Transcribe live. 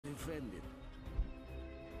defended.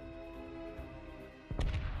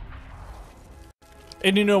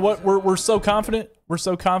 And you know what? We're so confident. We're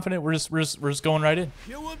so confident. We're just going right in.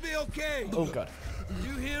 You will be okay. Oh god.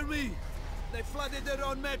 You hear me? They flooded their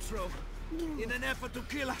own metro in an effort to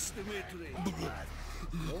kill us, Dimitri.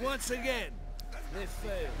 But once again, they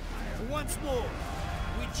failed. Once more,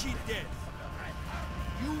 we cheat death.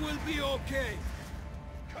 You will be okay.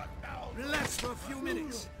 Relax for a few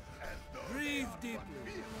minutes. Breathe deeply.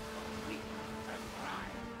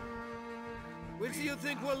 Which do you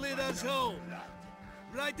think will lead us home?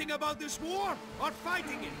 Writing about this war or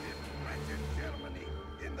fighting it?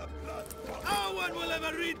 No one will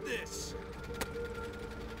ever read this.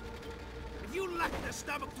 If you lack the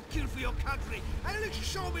stomach to kill for your country, at least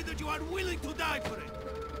show me that you are willing to die for it.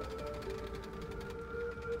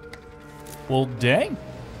 Well, dang.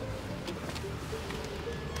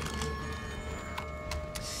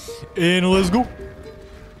 And let's go.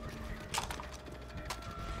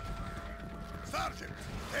 Sergeant,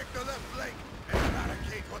 take the left flank and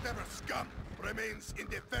eradicate whatever scum remains in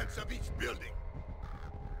defense of each building.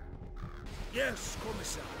 Yes,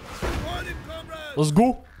 Commissar. Morning, comrades. Let's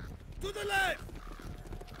go. To the left.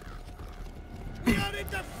 We are in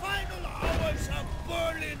the final hours of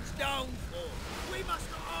Berlin's downfall. We must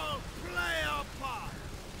all play our part.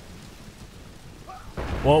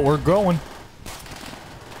 Well, we're going.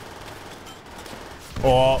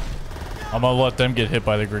 Oh, I'm gonna let them get hit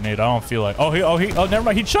by the grenade. I don't feel like. Oh, never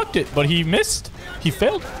mind. He chucked it, but he missed. He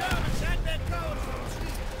failed.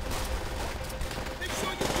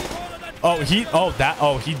 Oh, he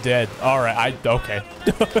dead. All right. Okay.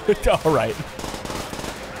 All right.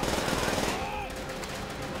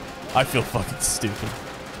 I feel fucking stupid.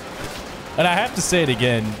 And I have to say it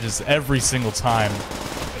again, just every single time.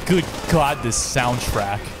 Good God, this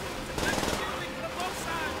soundtrack.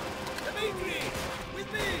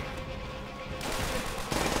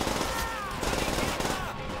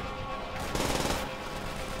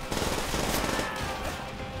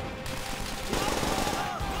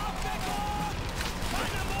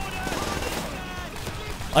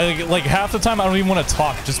 Like half the time I don't even want to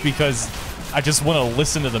talk just because I just want to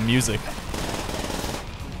listen to the music.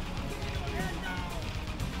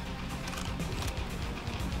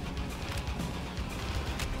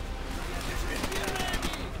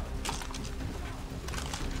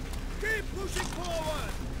 Keep pushing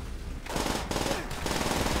forward.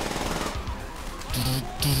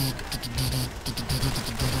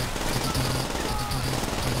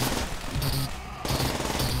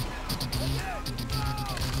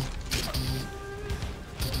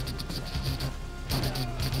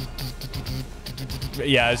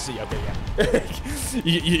 Yeah, I see. Okay,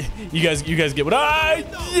 yeah. you guys get what I.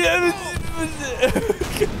 Yeah.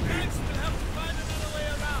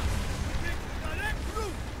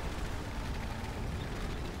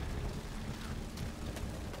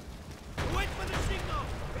 Wait for the signal.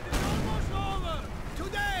 It is almost over.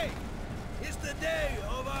 Today is the day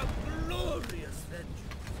of our glorious vengeance.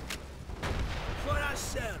 For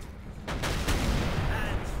ourselves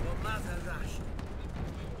and for Mother Russia.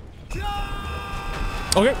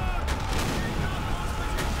 Okay.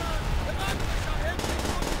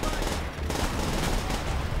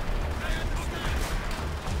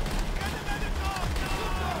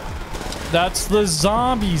 That's the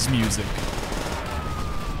zombies music.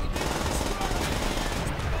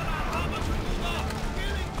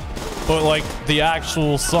 But like the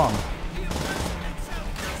actual song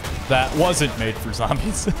that wasn't made for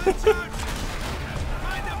zombies.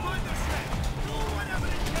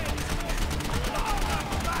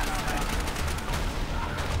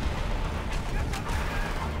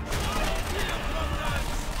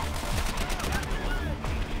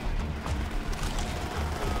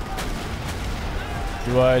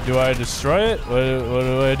 Do I destroy it? What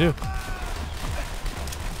do I do?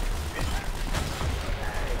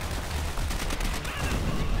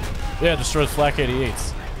 Yeah, destroy the flak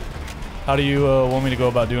 88s. How do you want me to go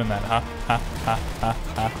about doing that?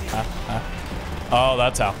 Oh,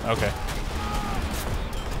 that's how. Okay.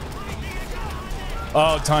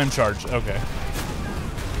 Oh, time charge. Okay.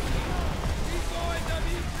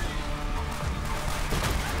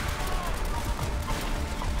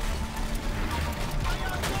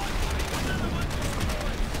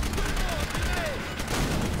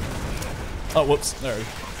 Oh, whoops. There we go.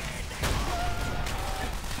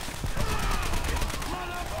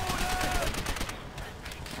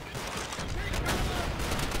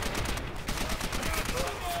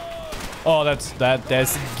 Oh, that's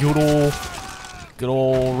good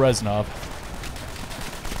old Reznov.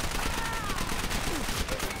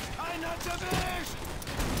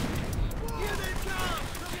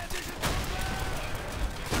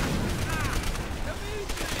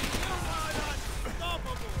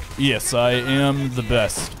 Yes, I am the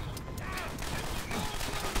best.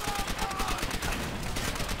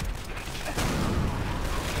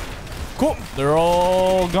 Cool. They're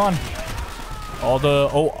all gone. All the...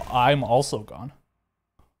 Oh, I'm also gone.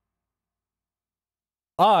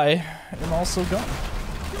 I am also gone.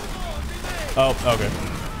 Oh, okay.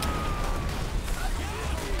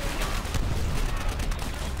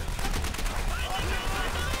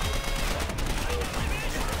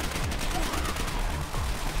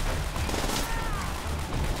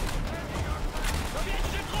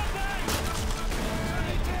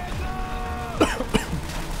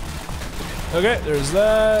 Okay, there's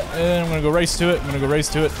that, and I'm gonna go race to it. I'm gonna go race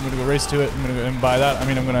to it. I'm gonna go race to it. I'm gonna go, and by that, I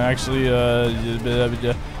mean I'm gonna actually,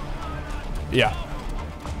 yeah.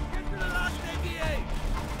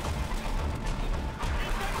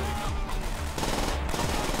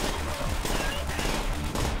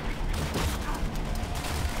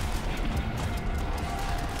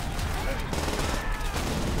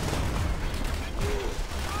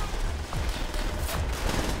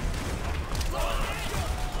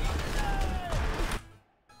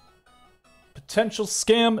 Potential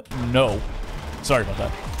scam? No. Sorry about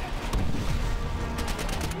that.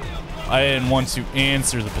 I didn't want to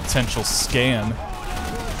answer the potential scam.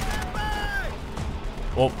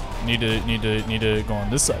 Oh, need to go on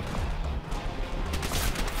this side.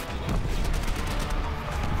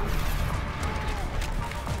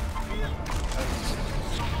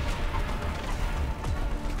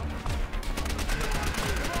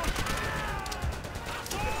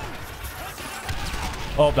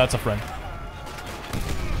 Oh, that's a friend.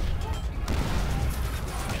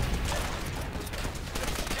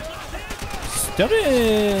 Stop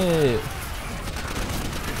it!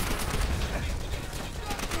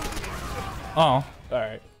 Oh,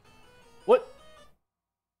 alright. What?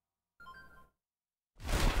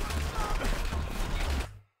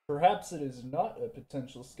 Perhaps it is not a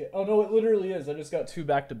potential scam. Oh no, it literally is. I just got 2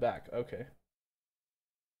 back to back. Okay.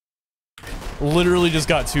 Literally just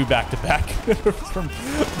got 2 back to back from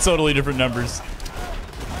totally different numbers.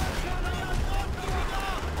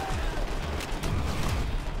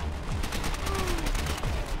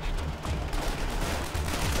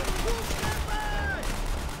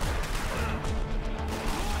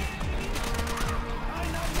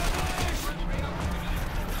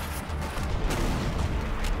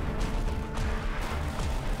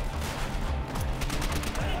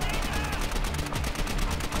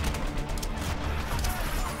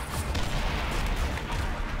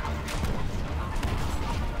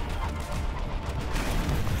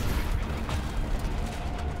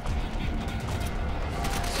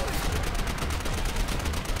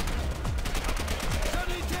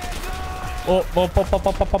 Oh, pop, pop, pop,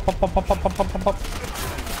 pop, pop, pop, pop, pop, pop, pop, pop.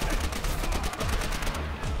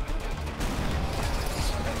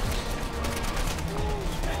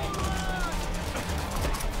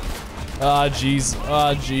 Ah, jeez.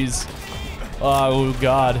 Ah, jeez. Oh,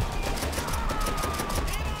 God.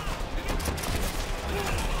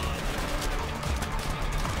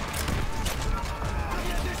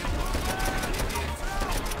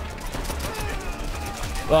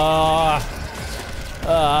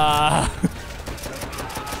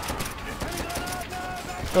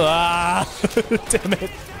 Damn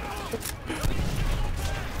it.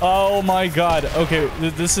 Oh my God. Okay,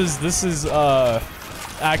 this is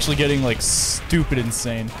actually getting like stupid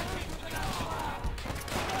insane.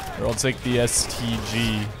 Or I'll take the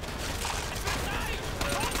STG.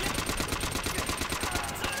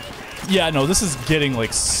 Yeah, no, this is getting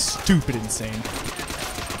like stupid insane.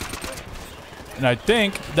 And I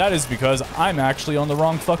think that is because I'm actually on the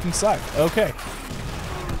wrong fucking side. Okay.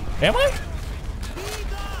 Am I?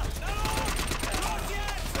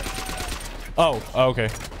 Oh, okay.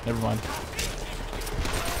 Never mind.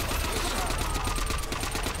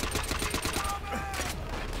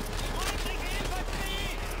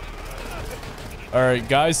 Alright,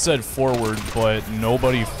 guys said forward, but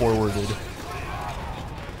nobody forwarded.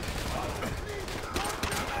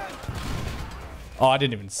 Oh, I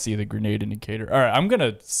didn't even see the grenade indicator. Alright, I'm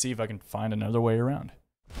gonna see if I can find another way around.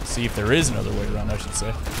 See if there is another way around, I should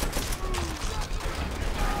say.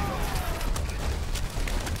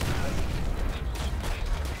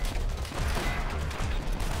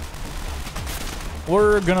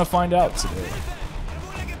 We're gonna find out today.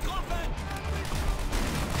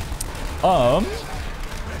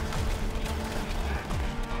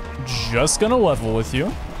 Just gonna level with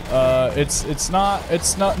you. It's not,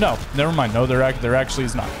 no, never mind. No, there actually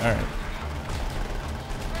is not. All right.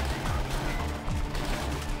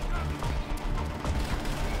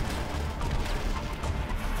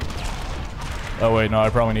 Oh wait, no, I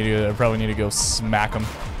probably need to go smack him.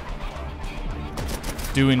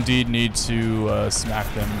 do indeed need to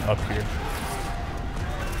smack them up here.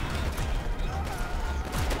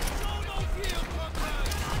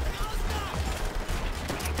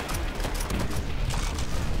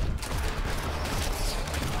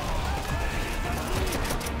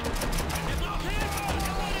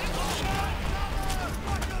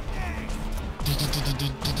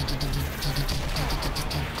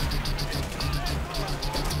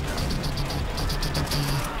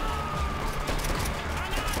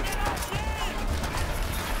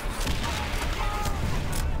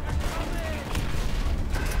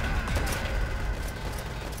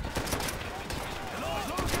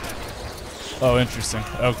 Oh, interesting.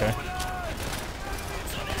 Okay.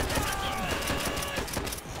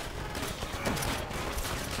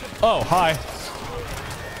 Oh, hi.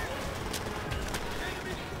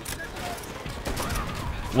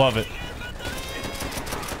 Love it.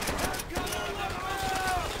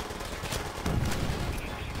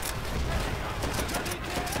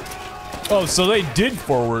 Oh, so they did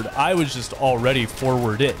forward. I was just already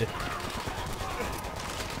forwarded.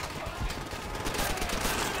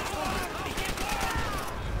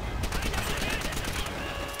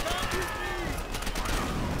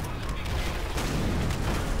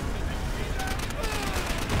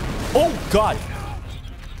 Oh, God.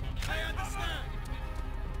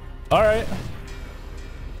 All right.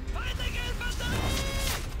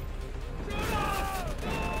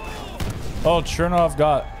 Oh, Chernov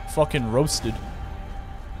got fucking roasted.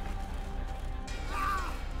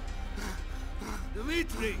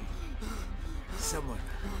 Dmitri! Someone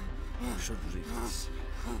should read this.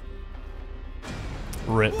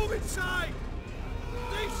 Rip. Move inside!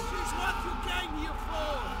 This is what you came here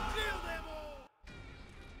for! Kill them all!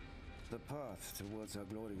 The path towards our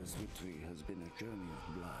glorious victory has been a journey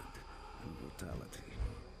of blood and brutality.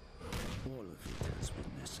 All of it has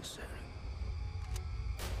been necessary.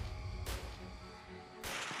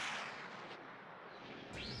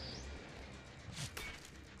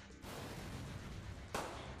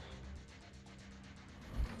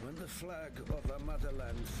 When the flag of our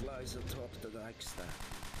motherland flies atop the Reichstag,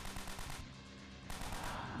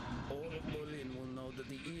 all of Berlin will know that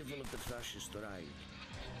the evil of the fascist Reich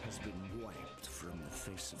has been wiped from the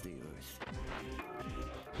face of the earth.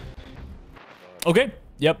 Okay.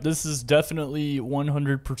 Yep, this is definitely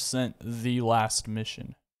 100% the last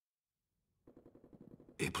mission.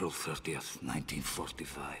 April 30th,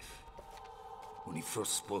 1945. When he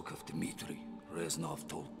first spoke of Dmitri, Reznov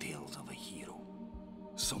told tales of a hero.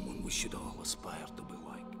 Someone we should all aspire to be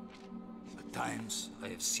like. At times, I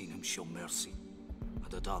have seen him show mercy,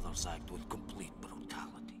 but at others act with complete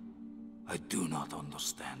brutality. I do not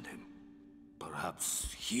understand him.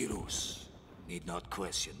 Perhaps heroes need not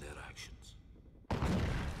question their actions.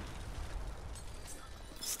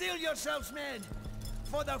 Steel yourselves, men,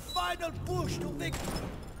 for the final push to victory.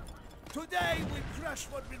 Today we crush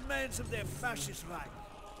what remains of their fascist Reich.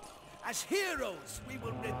 As heroes, we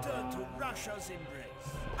will return to Russia's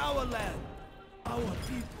embrace. Our land, our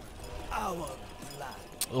people, our blood.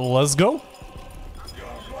 Let's go. Your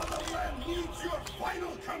motherland needs your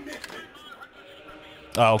final commitment.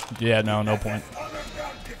 Oh, yeah, no point. Honor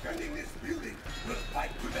guard defending this building will fight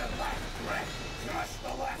to their last breath. Crush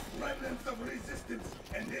the last remnants of resistance,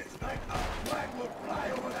 and this night our flag will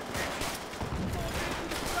fly over the city.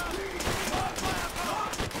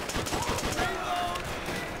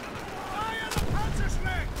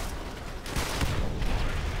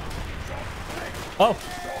 Oh,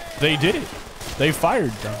 they did it. They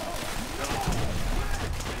fired them.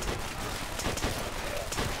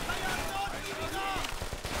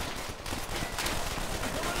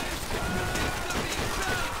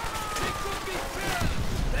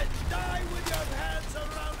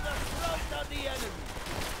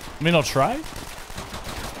 I mean, I'll try.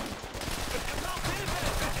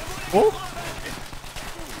 Oh.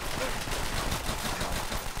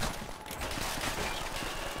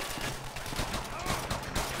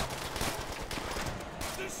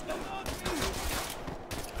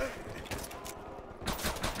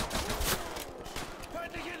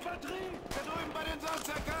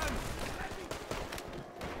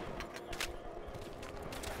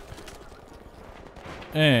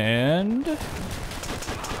 And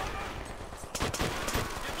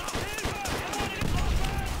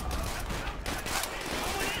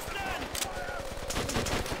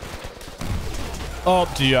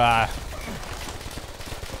oh dear.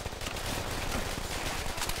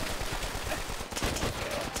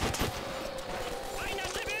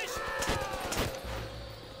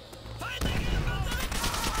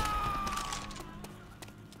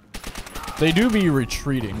 They do be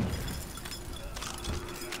retreating.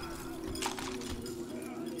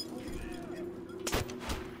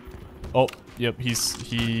 Yep.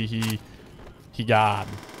 He got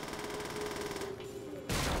him.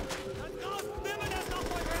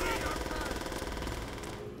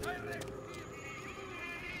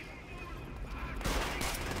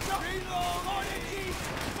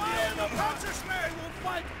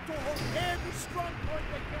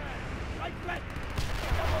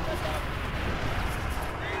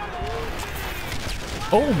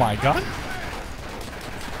 Oh my god.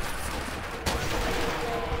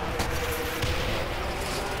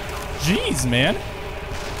 Jeez, man.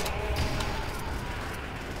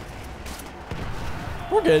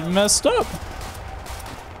 We're getting messed up.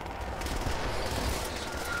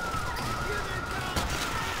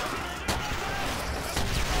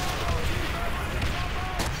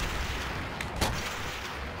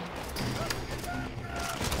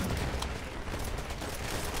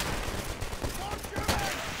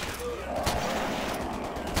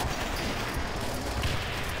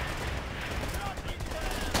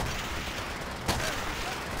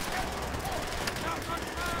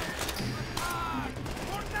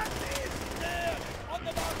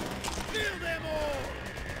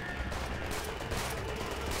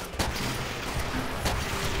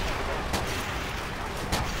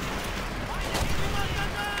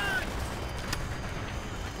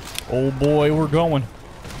 Oh boy, we're going.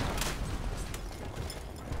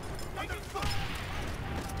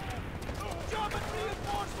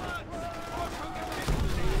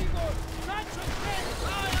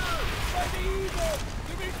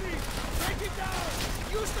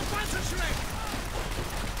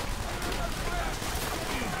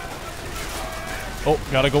 Oh,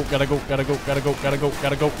 gotta go,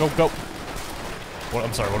 go. What,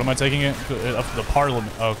 I'm sorry, what am I taking it? The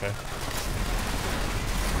Parliament. Oh, okay.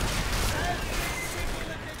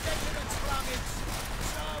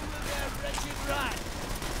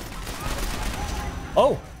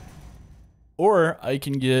 Oh! Or I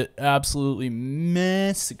can get absolutely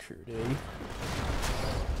massacred, eh?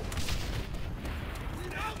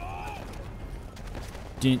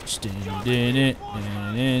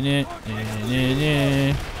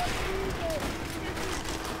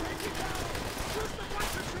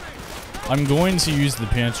 I'm going to use the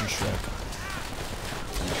Panzerschreck.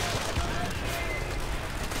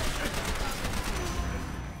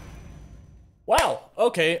 Wow.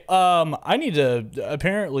 Okay. I need to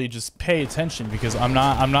apparently just pay attention because I'm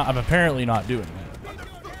apparently not doing that.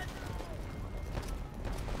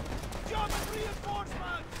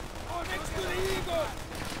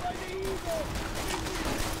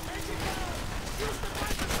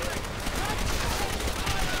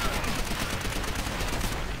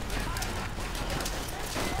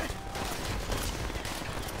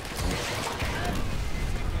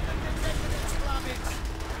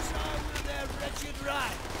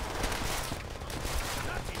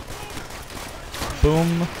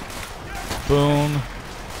 Boom. Boom.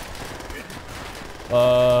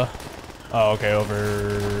 Oh, okay,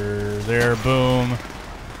 over there. Boom.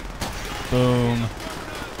 Boom.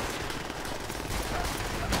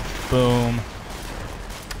 Boom.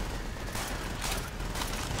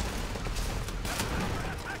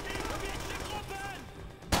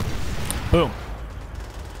 Boom.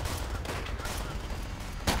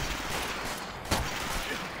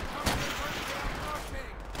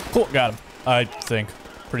 Cool, got him. I think.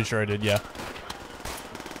 Pretty sure I did, yeah.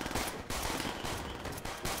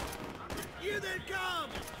 Here they come!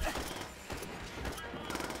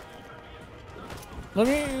 Let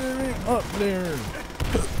me up there.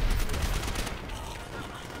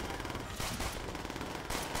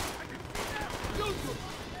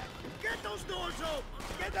 Get those doors open!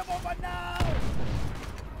 Get them open now!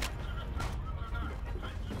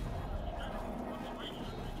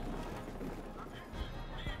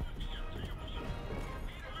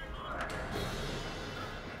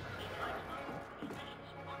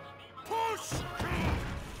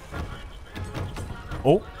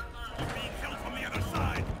 Oh. Being held from the other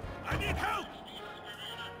side. I need help.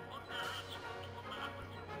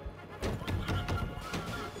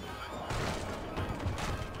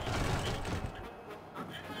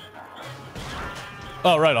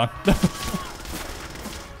 Oh, right on.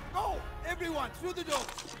 Go! Everyone, through the door!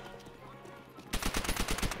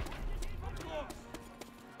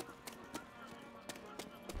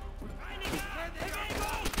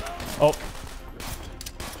 Oh.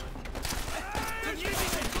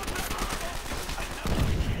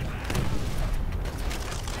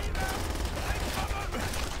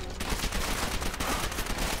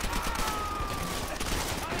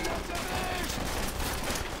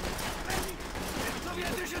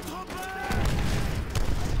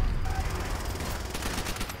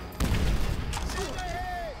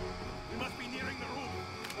 We must be near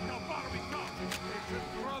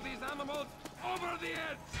animals over the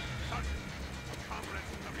edge! Sergeant,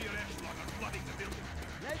 comrades in the rear echelon are flooding the building.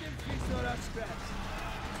 Let them feast on our scraps.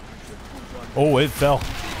 We should push on. Oh, it fell.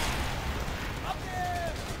 Up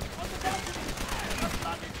there! On the balcony!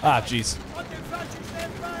 Ah, jeez. On the fascist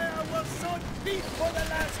empire will soon beat for the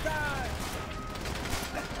last time!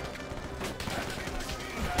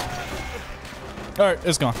 All right,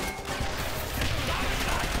 it's gone.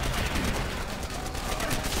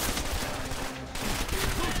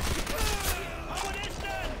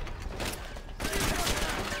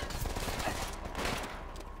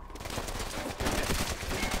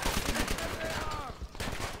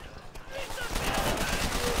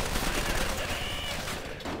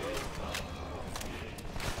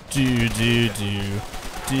 Do do do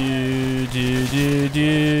do do do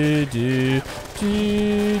do do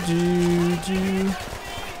do do do.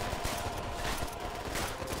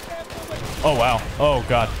 Oh wow! Oh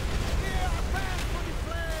god!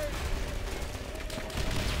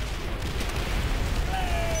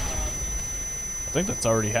 I think that's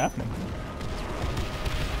already happening.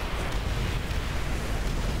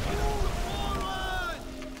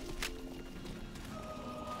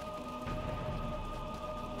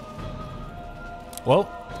 Well,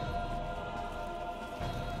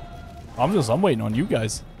 I'm waiting on you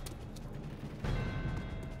guys.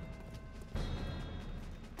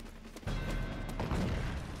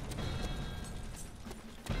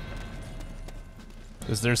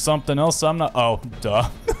 Is there something else I'm not? Oh, duh.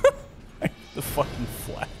 The fucking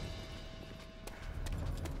flag.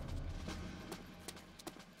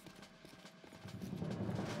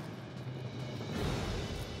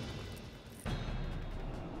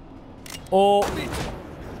 Oh,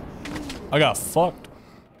 I got fucked.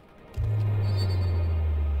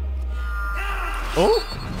 Oh.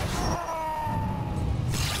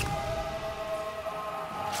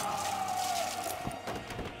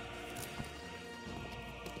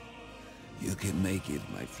 You can make it,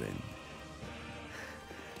 my friend.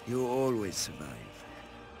 You always survive.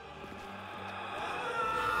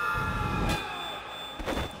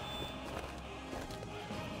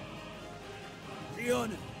 The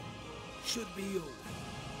honor should be yours.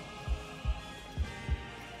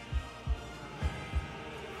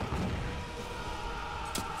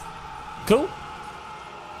 Cool.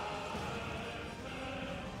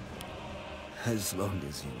 As long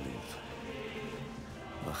as you live,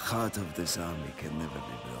 the heart of this army can never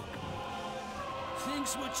be broken.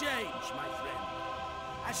 Things will change, my friend.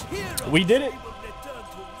 As heroes, We did it. we will return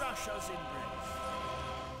to Russia's embrace.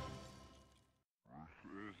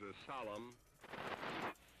 Solemn.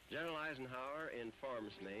 General Eisenhower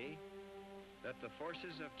informs me that the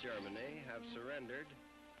forces of Germany have surrendered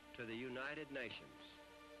to the United Nations.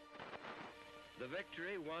 The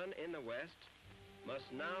victory won in the West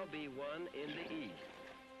must now be won in the East.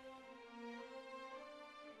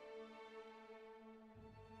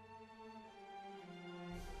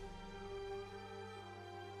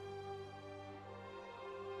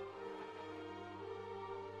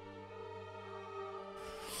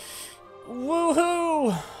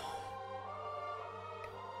 Woohoo!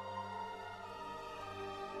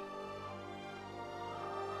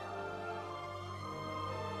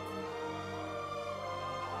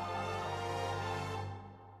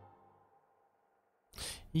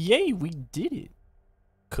 Yay, we did it.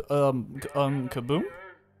 Kaboom?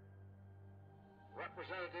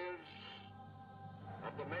 Representatives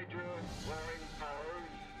of the major warring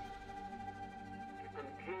powers to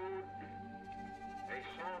conclude a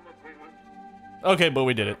solemn agreement. Okay, but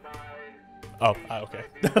we did it. Oh, okay.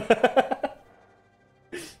 It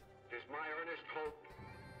is my earnest hope,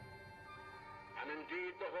 and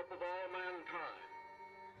indeed the hope of all mankind,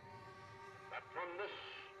 that from this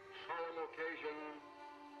solemn occasion,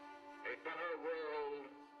 a better world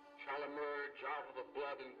shall emerge out of the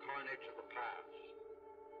blood and carnage of the past.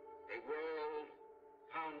 A world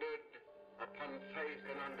founded upon faith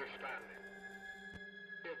and understanding.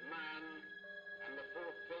 Of man and the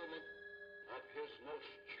fulfillment of his most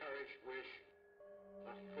cherished wish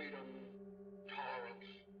of freedom,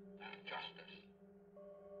 tolerance, and justice.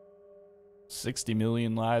 60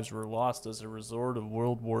 million lives were lost as a result of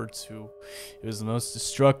World War II. It was the most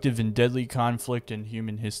destructive and deadly conflict in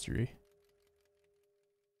human history.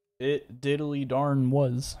 It diddly darn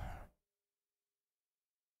was.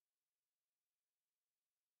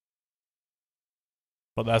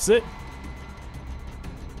 But that's it.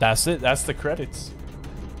 That's it. That's the credits.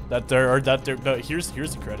 But here's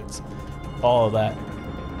the credits. All of that.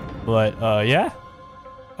 But yeah.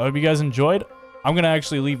 I hope you guys enjoyed. I'm gonna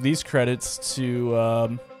actually leave these credits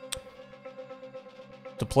to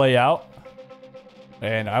play out,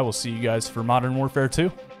 and I will see you guys for Modern Warfare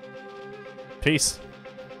 2. Peace.